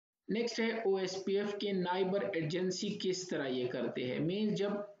Next है OSPF के neighbour agency किस तरह ये करते हैं। मीन्स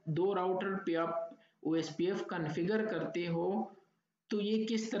जब दो राउटर पे आप OSPF कॉन्फ़िगर करते हो तो ये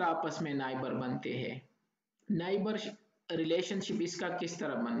किस तरह आपस में नाइबर बनते हैं, नाइबर रिलेशनशिप इसका किस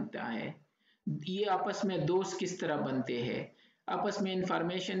तरह बनता है, ये आपस में दोस्त किस तरह बनते हैं, आपस में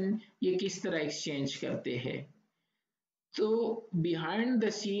इंफॉर्मेशन ये किस तरह एक्सचेंज करते हैं। तो बिहाइंड द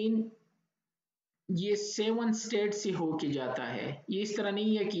सीन ये 7 स्टेट से होके जाता है। ये इस तरह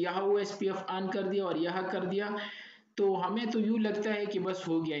नहीं है कि यहाँ OSPF ऑन कर दिया और यहाँ कर दिया, तो हमें तो यूं लगता है कि बस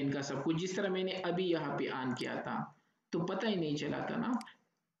हो गया इनका सब कुछ, जिस तरह मैंने अभी यहाँ पे ऑन किया था तो पता ही नहीं चला था ना,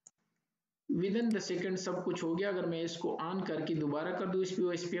 विद इन द सेकेंड सब कुछ हो गया। अगर मैं इसको ऑन करके दोबारा कर दूं, इस पे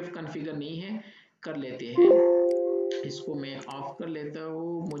OSPF कॉन्फ़िगर नहीं है, कर लेते हैं, इसको मैं ऑफ कर लेता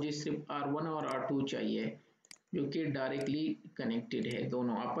हूँ। मुझे सिर्फ R1 और R2 चाहिए जो कि डायरेक्टली कनेक्टेड है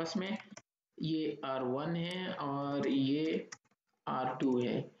दोनों आपस में। ये R1 है और ये R2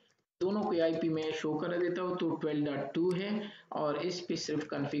 है, दोनों को IP में शो कर देता हूँ। तो 12.2 है और इस पे सिर्फ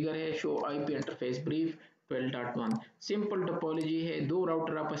कॉन्फ़िगर है show IP interface brief 12.1। Simple topology है, दो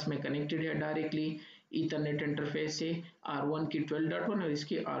राउटर आपस में कनेक्टेड है डायरेक्टली ईथरनेट इंटरफेस से, R1 की 12.1 और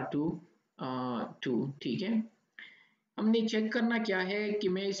इसकी R2 2। ठीक है, हमने चेक करना क्या है कि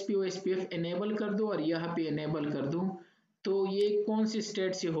मैं इस पे OSPF इनेबल कर दूं और यहाँ पे इनेबल कर दूं तो ये कौन सी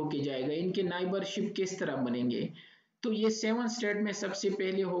स्टेट से होके जाएगा, इनके नाइबरशिप किस तरह बनेंगे। तो ये 7 स्टेट में सबसे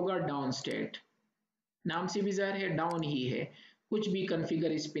पहले होगा डाउन स्टेट, नाम से भी जाहिर है डाउन ही है, कुछ भी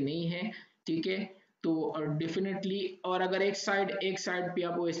कॉन्फ़िगर इस पे नहीं है। ठीक है, तो डेफिनेटली, और अगर एक साइड पे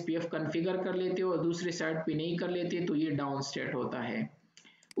आप OSPF कॉन्फ़िगर कर लेते हो और दूसरे साइड पे नहीं कर लेते तो ये डाउन स्टेट होता है।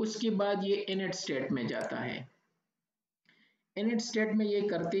 उसके बाद ये इनिट स्टेट में जाता है। इनिट स्टेट में ये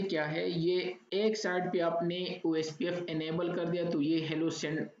करते क्या है, ये एक साइड पे आपने OSPF इनेबल कर दिया तो ये हेलो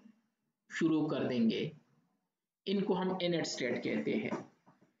सेंड शुरू कर देंगे, इनको हम इनिट स्टेट कहते हैं।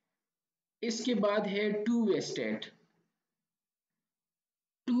 इसके बाद है two way state.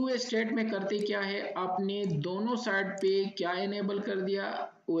 Two way state में करते क्या है, आपने दोनों साइड पे क्या इनेबल कर दिया,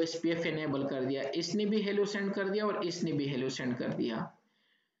 OSPF इनेबल कर दिया, इसने भी हेलो सेंड कर दिया और इसने भी हेलो सेंड कर दिया।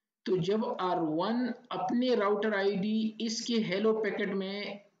 तो जब R1 अपने राउटर आईडी इसके हेलो पैकेट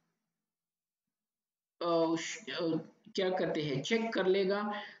में क्या करते हैं चेक कर लेगा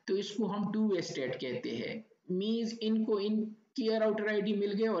तो इसको हम टू वे स्टेट कहते हैं। मींस इनको इनकी राउटर आईडी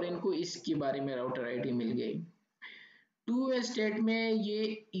मिल गई और इनको इसके बारे में राउटर आईडी मिल गई। टू वे स्टेट में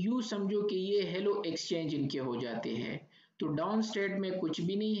ये यू समझो कि ये हेलो एक्सचेंज इनके हो जाते हैं। तो डाउन स्टेट में कुछ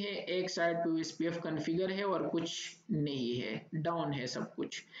भी नहीं है, एक साइड पे OSPF कॉन्फ़िगर है और कुछ नहीं है, डाउन है सब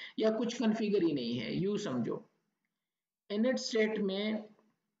कुछ, या कुछ कॉन्फ़िगर ही नहीं है, यू समझो। इनिट स्टेट में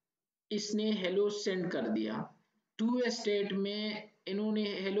इसने हेलो सेंड कर दिया, टू स्टेट में इन्होंने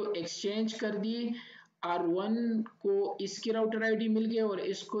हेलो एक्सचेंज कर दी, R1 को इसकी राउटर आईडी मिल गई और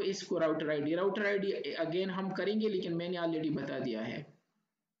इसको राउटर आईडी अगेन हम करेंगे लेकिन मैंने ऑलरेडी बता दिया है।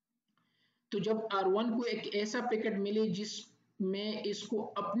 तो जब R1 को एक ऐसा पैकेट मिले जिसमें इसको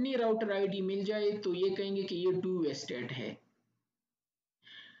अपनी राउटर आईडी मिल जाए तो ये कहेंगे कि ये टू वे स्टेट है।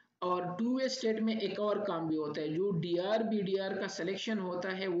 और टू वे स्टेट में एक और काम भी होता है, जो BDR का सिलेक्शन होता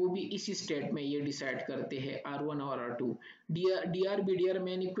है वो भी इसी स्टेट में ये डिसाइड करते हैं, R1 और R2। BDR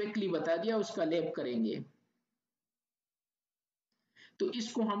मैंने क्विकली बता दिया, उसका लैब करेंगे। तो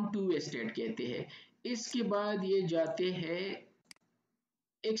इसको हम टू वे स्टेट कहते हैं। इसके बाद ये जाते हैं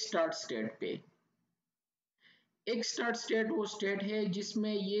एक स्टार्ट स्टेट पे। एक स्टार्ट स्टेट वो स्टेट है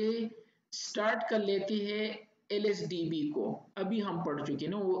जिसमें ये स्टार्ट कर लेती है LSDB को। अभी हम पढ़ चुके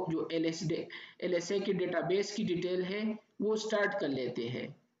ना, वो जो LSA के डेटाबेस की डिटेल है वो स्टार्ट कर लेते हैं।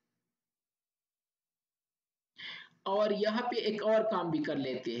 और यहाँ पे एक और काम भी कर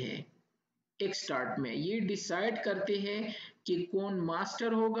लेते हैं, एक स्टार्ट में ये डिसाइड करते हैं कि कौन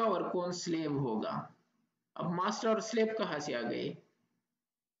मास्टर होगा और कौन स्लेव होगा। अब मास्टर और स्लेव कहाँ से आ गए,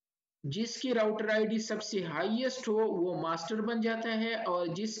 जिसकी राउटर आईडी सबसे हाईएस्ट हो वो मास्टर बन जाता है और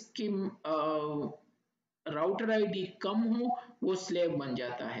जिसकी राउटर आईडी कम हो वो स्लेव बन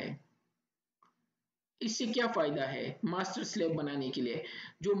जाता है। इससे क्या फायदा है मास्टर स्लेव बनाने के लिए,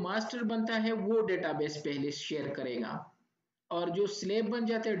 जो मास्टर बनता है वो डेटाबेस पहले शेयर करेगा और जो स्लेव बन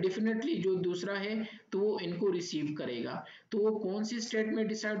जाता है डेफिनेटली जो दूसरा है तो वो इनको रिसीव करेगा। तो वो कौन सी स्टेट में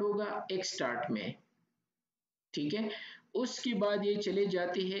डिसाइड होगा, एक स्टार्ट में। ठीक है, उसके बाद ये चले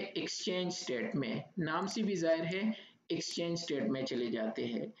जाते हैं एक्सचेंज स्टेट में, नाम से भी जाहिर है एक्सचेंज स्टेट में चले जाते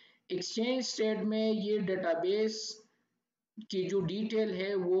हैं। एक्सचेंज स्टेट में ये डेटाबेस की जो डिटेल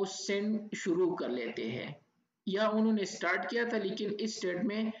है वो सेंड शुरू कर लेते हैं, या उन्होंने स्टार्ट किया था लेकिन इस स्टेट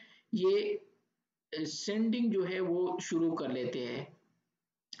में ये सेंडिंग जो है वो शुरू कर लेते हैं।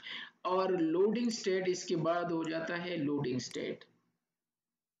 और लोडिंग स्टेट इसके बाद हो जाता है लोडिंग स्टेट।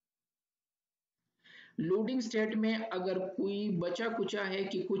 लोडिंग स्टेट में अगर कोई बचा कुचा है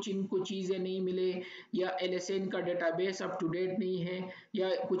कि कुछ इनको चीज़ें नहीं मिले, या एलएसए इनका डेटाबेस अप टू डेट नहीं है,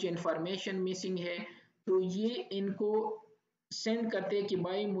 या कुछ इंफॉर्मेशन मिसिंग है, तो ये इनको सेंड करते हैं कि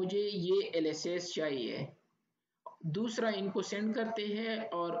भाई मुझे ये एलएसएस चाहिए। दूसरा इनको सेंड करते हैं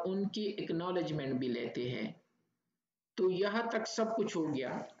और उनकी एक्नॉलेजमेंट भी लेते हैं। तो यहाँ तक सब कुछ हो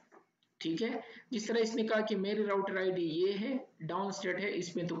गया, ठीक है। जिस तरह इसने कहा कि मेरी राउटर आईडी ये है, डाउन स्टेट है,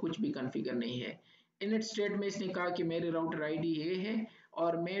 इसमें तो कुछ भी कॉन्फ़िगर नहीं है। इनिट स्टेट में इसने कहा कि मेरी राउटर आईडी ये है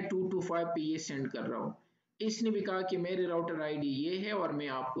और मैं 225 पे ये सेंड कर रहा हूँ। इसने भी कहा कि मेरी राउटर आईडी ये है और मैं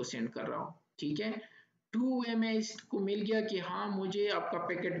आपको सेंड कर रहा हूँ, ठीक है। टू वे में इसको मिल गया कि हाँ मुझे आपका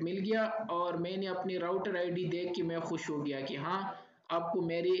पैकेट मिल गया, और मैंने अपनी राउटर आईडी देख के मैं खुश हो गया कि हाँ आपको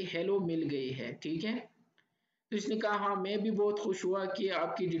मेरी हेलो मिल गई है, ठीक है। तो इसने कहा हाँ मैं भी बहुत खुश हुआ कि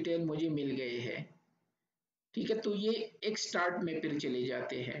आपकी डिटेल मुझे मिल गई है, ठीक है। तो ये एक स्टार्ट में फिर चले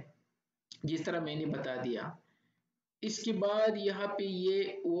जाते हैं, जिस तरह मैंने बता दिया। इसके बाद यहाँ पे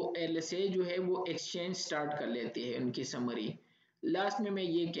ये वो एलएसए जो है वो एक्सचेंज स्टार्ट कर लेते हैं, उनकी समरी। लास्ट में मैं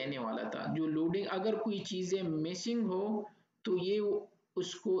ये कहने वाला था, जो लोडिंग अगर कोई चीज़ें मिसिंग हो तो ये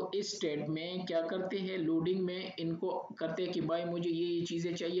उसको इस स्टेट में क्या करते हैं, लोडिंग में इनको करते हैं कि भाई मुझे ये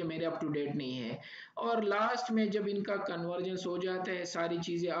चीज़ें चाहिए, मेरे अप टू डेट नहीं है। और लास्ट में जब इनका कन्वर्जेंस हो जाता है, सारी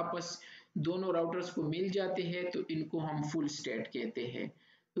चीज़ें आपस दोनों राउटर्स को मिल जाते हैं, तो इनको हम फुल स्टेट कहते हैं।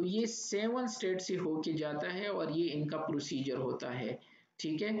 तो ये 7 स्टेट से होके जाता है और ये इनका प्रोसीजर होता है,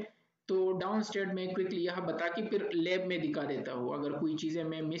 ठीक है। तो डाउन स्टेट में क्विकली यहाँ बता के फिर लैब में दिखा देता हूँ, अगर कोई चीज़ें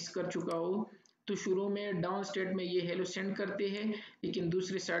मैं मिस कर चुका हूँ। तो शुरू में डाउन स्टेट में ये हेलो सेंड करते हैं, लेकिन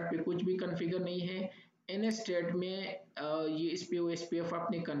दूसरे साइड पे कुछ भी कॉन्फ़िगर नहीं है। एन स्टेट में ये इस पे ओएसपीएफ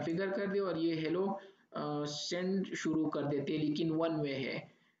आपने कॉन्फ़िगर कर दिया और ये हेलो सेंड शुरू कर देते हैं, लेकिन वन वे है।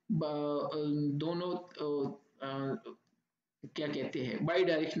 दोनों क्या कहते हैं, बाई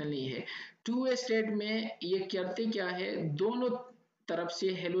डायरेक्शनल नहीं है। टू वे स्टेट में ये करते क्या है, दोनों तरफ से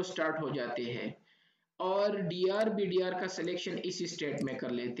हेलो स्टार्ट हो जाते हैं, और डीआर बीडीआर का सिलेक्शन इस स्टेट में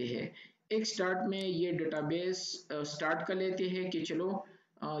कर लेते हैं। एक स्टार्ट में ये डेटाबेस स्टार्ट कर लेते हैं कि चलो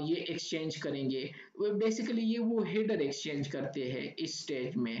ये एक्सचेंज करेंगे। वो बेसिकली ये वो हेडर एक्सचेंज करते हैं इस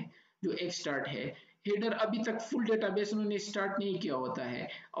स्टेज में, जो एक स्टार्ट है। हेडर अभी तक फुल डेटाबेस उन्होंने स्टार्ट नहीं किया होता है,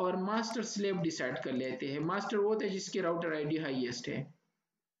 और मास्टर स्लेव डिसाइड कर लेते हैं। मास्टर वो होता है जिसकी राउटर आईडी हाईएस्ट है।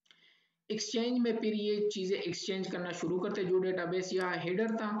 एक्सचेंज में फिर ये चीजें एक्सचेंज करना शुरू करते हैं, जो डेटाबेस यहाँ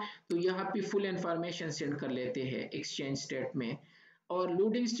हेडर था तो यहाँ पे फुल इंफॉर्मेशन सेंड कर लेते हैं एक्सचेंज स्टेट में। और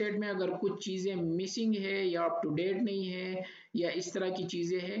लोडिंग स्टेट में अगर कुछ चीजें मिसिंग है या अप टू डेट नहीं है या इस तरह की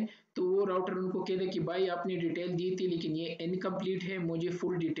चीजें हैं, तो वो राउटर उनको कहते हैं कि भाई आपने डिटेल दी थी लेकिन ये इनकम्प्लीट है, मुझे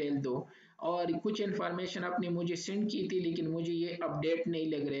फुल डिटेल दो। और कुछ इन्फॉर्मेशन आपने मुझे सेंड की थी लेकिन मुझे ये अपडेट नहीं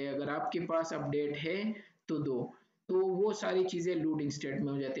लग रहे है, अगर आपके पास अपडेट है तो दो। तो वो सारी चीज़ें लोडिंग स्टेट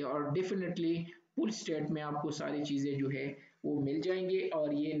में हो जाती है, और डेफिनेटली फुल स्टेट में आपको सारी चीज़ें जो है वो मिल जाएंगे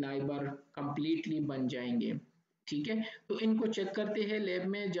और ये नाइबर कंप्लीटली बन जाएंगे, ठीक है। तो इनको चेक करते हैं लैब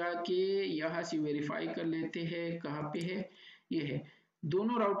में जाके, यहाँ से वेरीफाई कर लेते हैं कहाँ पे है, ये है,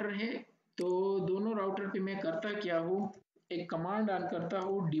 दोनों राउटर है। तो दोनों राउटर पे मैं करता क्या हूँ, एक कमांड ऑन करता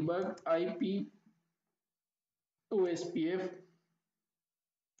हूँ, डिबग आईपी ओएसपीएफ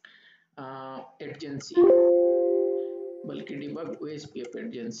एडजेंसी, बल्कि डिबग ओएसपीएफ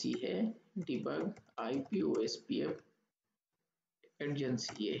एडजेंसी है, डिबग आईपी ओएसपीएफ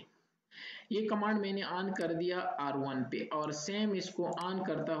एडजेंसी। ये कमांड मैंने ऑन कर दिया R1 पे, और सेम इसको ऑन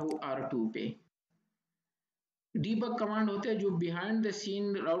करता हूँ R2 पे। डीबग कमांड होते हैं जो बिहाइंड द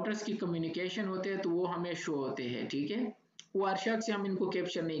सीन राउटर्स की कम्युनिकेशन होते हैं, तो वो हमें शो होते हैं, ठीक है। वो वारशाक से हम इनको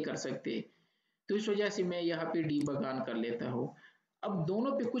कैप्चर नहीं कर सकते, तो इस वजह से मैं यहाँ पे डीबग ऑन कर लेता हूँ। अब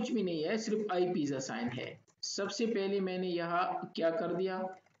दोनों पे कुछ भी नहीं है, सिर्फ आईपीज असाइन है। सबसे पहले मैंने यहाँ क्या कर दिया,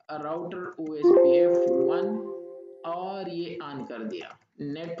 राउटर OSPF 1, और ये ऑन कर दिया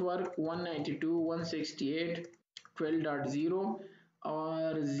नेटवर्क 192.168.12.0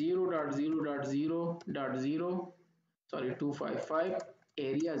 और 0.0.0.0 सॉरी 255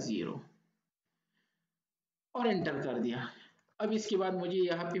 एरिया 0, और एंटर कर दिया। अब इसके बाद मुझे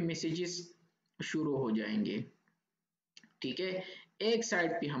यहाँ पे मैसेजेस शुरू हो जाएंगे, ठीक है। एक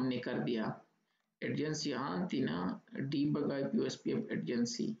साइड पे हमने कर दिया एडजेंसी, हाँ थी ना, डीबग आईपीओएसपीएफ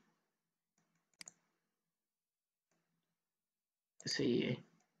एडजेंसी, सही है,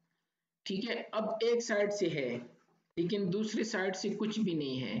 ठीक है। अब एक साइड से है लेकिन दूसरी साइड से कुछ भी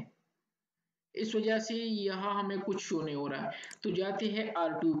नहीं है, इस वजह से यहाँ हमें कुछ शो नहीं हो रहा है। तो जाते हैं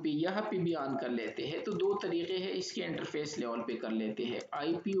R2 पे, यहाँ पे भी ऑन कर लेते हैं। तो दो तरीके हैं, इसके इंटरफेस लेवल पे कर लेते हैं,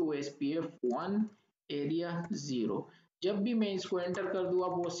 IP OSPF 1 एरिया 0। जब भी मैं इसको एंटर कर दूँ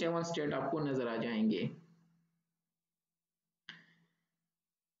अब वो 7 स्टेट आपको नजर आ जाएंगे,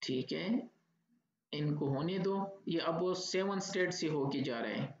 ठीक है। इनको होने दो। ये अब वो 7 स्टेट से होके जा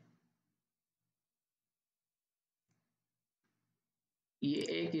रहे हैं। ये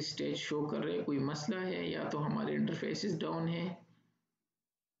एक स्टेज शो कर रहे हैं, कोई मसला है या तो हमारे इंटरफेसेस डाउन है।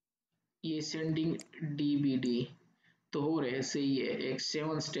 ये सेंडिंग डीबीडी तो हो रहे सही है, एक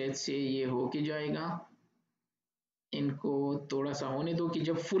 7 स्टेज से ये होके जाएगा। इनको थोड़ा सा होने दो कि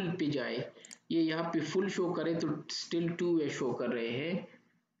जब फुल पे जाए, ये यहाँ पे फुल शो करे तो स्टिल 2 वे शो कर रहे हैं,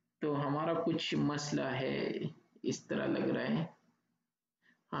 तो हमारा कुछ मसला है इस तरह लग रहा है।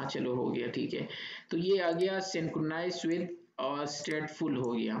 हाँ चलो हो गया, ठीक है। तो ये आ गया सिंक्रोनाइज विद और स्टेट फुल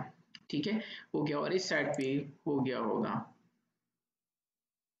हो गया, ठीक है, हो गया। और इस साइड पे हो गया होगा,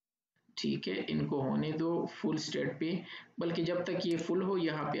 ठीक है। इनको होने दो फुल स्टेट पे, बल्कि जब तक ये फुल हो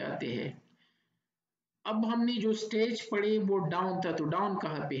यहाँ पे आते हैं। अब हमने जो स्टेज पढ़े वो डाउन था, तो डाउन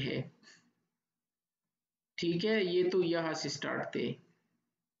कहाँ पे है, ठीक है। ये तो यहाँ से स्टार्ट थे,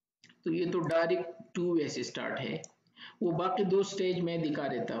 तो ये तो डायरेक्ट 2 वे से स्टार्ट है। वो बाकी दो स्टेज में दिखा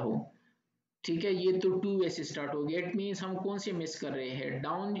देता हूँ, ठीक है। ये तो 2 वे से स्टार्ट हो गया। इट मीन्स हम कौन से मिस कर रहे हैं,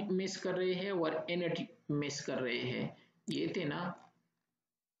 डाउन मिस कर रहे हैं और इनट मिस कर रहे हैं। ये थे ना,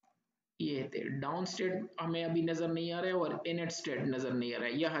 ये थे डाउन स्टेट हमें अभी नजर नहीं आ रहा है और इनट स्टेट नजर नहीं आ रहा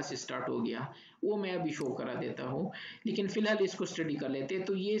है, यहाँ से स्टार्ट हो गया। वो मैं अभी शो करा देता हूँ, लेकिन फिलहाल इसको स्टडी कर लेते हैं।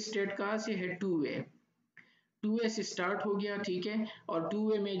 तो ये स्टेट कहाँ से है, 2 वे, 2 वे से स्टार्ट हो गया, ठीक है। और 2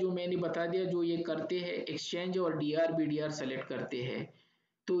 वे में जो मैंने बता दिया, जो ये करते हैं एक्सचेंज और डीआर बीडीआर सेलेक्ट करते हैं।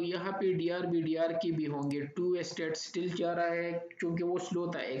 तो यहाँ पे डीआर बीडीआर की भी होंगे, 2 वे स्टेट स्टिल जा रहा है क्योंकि वो स्लो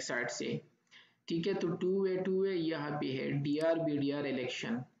था एक साइड से, ठीक है। तो 2 वे यहाँ पे है डीआर बीडीआर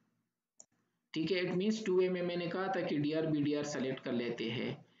इलेक्शन, ठीक है। इट मीन्स 2 वे में मैंने कहा था कि डीआर बीडीआर सेलेक्ट कर लेते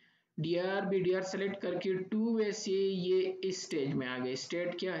हैं। डीआर बीडीआर सेलेक्ट करके 2 वे से ये इस स्टेज में आ गए।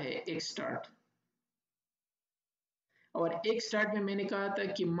 स्टेट क्या है, एक स्टार्ट। और एक स्टार्ट में मैंने कहा था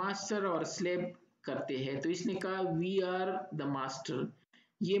कि मास्टर और स्लेव करते हैं, तो इसने कहा वी आर द मास्टर।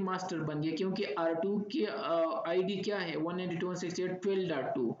 ये मास्टर बन गया क्योंकि R2 की आईडी क्या है,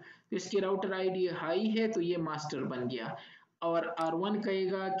 192.168.12.2, तो इसकी राउटर आईडी हाई है, तो ये मास्टर बन गया। और R1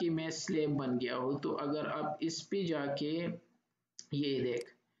 कहेगा कि मैं स्लेव बन गया हूँ। तो अगर आप इस पे जाके ये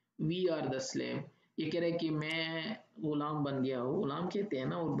देख, वी आर द स्लेव, ये कह रहे कि मैं गुलाम बन गया हूँ, गुलाम कहते हैं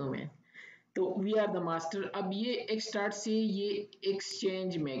ना उर्दू में। तो वी आर द मास्टर। अब ये एक स्टार्ट से ये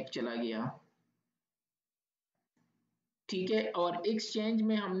एक्सचेंज में चला गया, ठीक है। और एक्सचेंज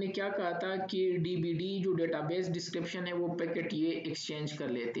में हमने क्या कहा था कि डीबीडी जो डेटाबेस डिस्क्रिप्शन है वो पैकेट ये एक्सचेंज कर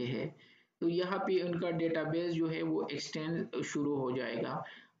लेते हैं। तो यहाँ पे उनका डेटाबेस जो है वो एक्सटेंड शुरू हो जाएगा।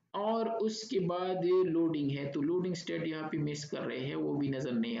 और उसके बाद ये लोडिंग है, तो लोडिंग स्टेट यहाँ पे मिस कर रहे हैं, वो भी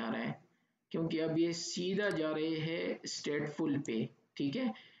नजर नहीं आ रहा है क्योंकि अब ये सीधा जा रहे हैं स्टेट फुल पे, ठीक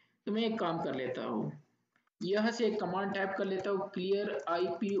है। तो मैं एक काम कर लेता हूँ, यहाँ से एक कमांड टाइप कर लेता हूँ, क्लियर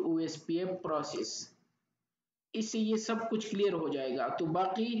आईपी ओएसपीएफ प्रोसेस। इससे ये सब कुछ क्लियर हो जाएगा। तो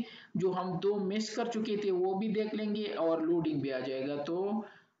बाकी जो हम दो मिस कर चुके थे वो भी देख लेंगे और लोडिंग भी आ जाएगा। तो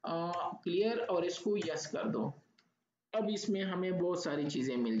क्लियर और इसको यस कर दो। अब इसमें हमें बहुत सारी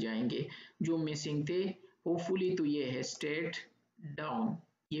चीजें मिल जाएंगे जो मिसिंग थे होपफुली। तो ये है स्टेट डाउन,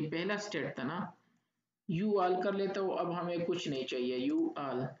 ये पहला स्टेट था ना। यू ऑल कर लेता हूँ, अब हमें कुछ नहीं चाहिए, यू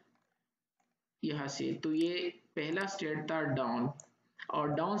ऑल यहाँ से। तो ये पहला स्टेट था डाउन। और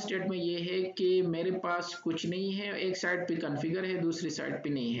डाउन स्टेट में ये है कि मेरे पास कुछ नहीं है, एक साइड पे कॉन्फ़िगर है, दूसरी साइड पे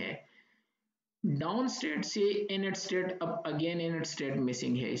नहीं है। डाउन स्टेट से इनट स्टेट, अब अगेन इनट स्टेट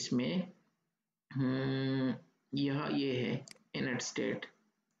मिसिंग है इसमें। यहाँ ये है इनट स्टेट,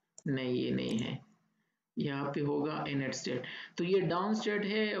 नहीं ये नहीं है, यहाँ पे होगा इनट स्टेट। तो ये डाउन स्टेट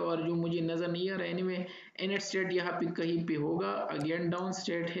है और जो मुझे नजर नहीं आ रहा है एनीवे, इनट स्टेट यहाँ पे कहीं पे होगा, अगेन डाउन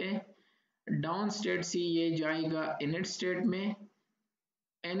स्टेट है। डाउन स्टेट से ये जाएगा इनट स्टेट में,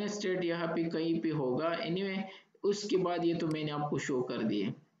 एन स्टेट यहाँ पे कहीं पे होगा एनीवे। उसके बाद ये तो मैंने आपको शो कर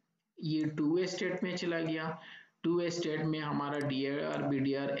दिए, ये 2 वे स्टेट में चला गया। 2 वे स्टेट में हमारा डीआर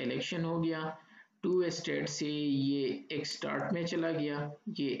बीडीआर इलेक्शन हो गया। 2 वे स्टेट से ये एक स्टार्ट में चला गया,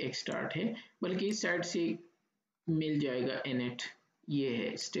 ये एक स्टार्ट है, बल्कि इस साइड से मिल जाएगा इनट, ये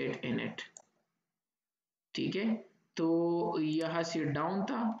है स्टेट इनट, ठीक है। तो यहाँ से डाउन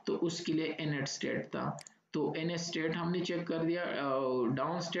था तो उसके लिए इनट स्टेट था। तो इनट स्टेट हमने चेक कर दिया,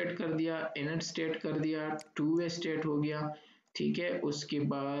 डाउन स्टेट कर दिया, इनट स्टेट कर दिया, 2 वे स्टेट हो गया, ठीक है। उसके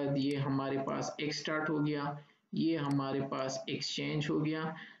बाद ये हमारे पास एक स्टार्ट हो गया, ये हमारे पास एक्सचेंज हो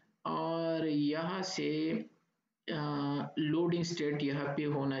गया। और यहाँ से लोडिंग स्टेट यहाँ पे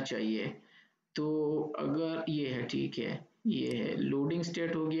होना चाहिए। तो अगर ये है, ठीक है, ये है लोडिंग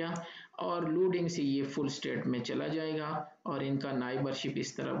स्टेट हो गया। और लोडिंग से ये फुल स्टेट में चला जाएगा और इनका नाइबरशिप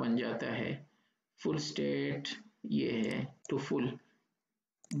इस तरह बन जाता है, फुल स्टेट ये है टू फुल।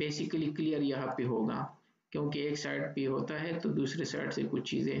 बेसिकली क्लियर यहाँ पे होगा, क्योंकि एक साइड पे होता है तो दूसरे साइड से कुछ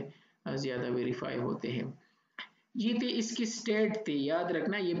चीजें ज्यादा वेरीफाई होते हैं। ये थे इसके स्टेट थे, याद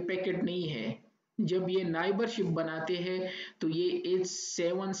रखना ये पैकेट नहीं है। जब ये नाइबरशिप बनाते हैं तो ये एज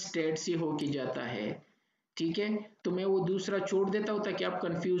 7 स्टेट से होके जाता है। ठीक है, तो मैं वो दूसरा छोड़ देता हूं ताकि आप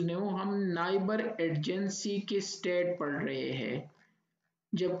कंफ्यूज नहीं हो। हम नाइबर एडजेंसी के स्टेट पढ़ रहे हैं,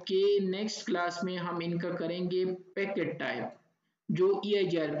 जबकि नेक्स्ट क्लास में हम इनका करेंगे पैकेट टाइप, जो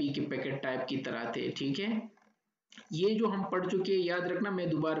EIGRP के पैकेट टाइप की तरह थे। ठीक है, ये जो हम पढ़ चुके हैं याद रखना, मैं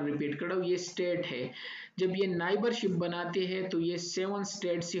दोबारा रिपीट कर रहा हूँ, ये स्टेट है। जब ये नाइबरशिप बनाते हैं तो ये 7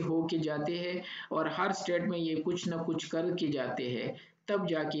 स्टेट से होके जाते हैं और हर स्टेट में ये कुछ ना कुछ करके जाते हैं, तब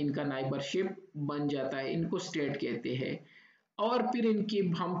जाके इनका नाइबरशिप बन जाता है, इनको स्टेट कहते हैं। और फिर इनकी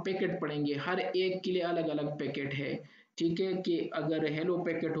हम पैकेट पढ़ेंगे, हर एक के लिए अलग अलग पैकेट है। ठीक है, कि अगर हेलो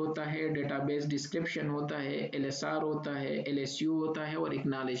पैकेट होता है, डेटाबेस डिस्क्रिप्शन होता है, LSR होता है, LSU होता है और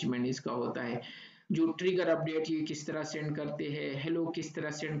एक्नॉलेजमेंट इसका होता है। जो ट्रिगर अपडेट ये किस तरह सेंड करते हैं, हेलो किस तरह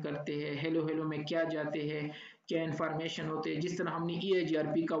सेंड करते हैं, हेलो हेलो में क्या जाते हैं, क्या इंफॉर्मेशन होते हैं, जिस तरह हमने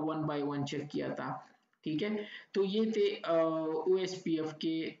EIGRP का 1 बाय 1 चेक किया था। ठीक है, तो ये थे OSPF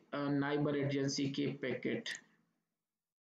के नाइबर एजेंसी के पैकेट।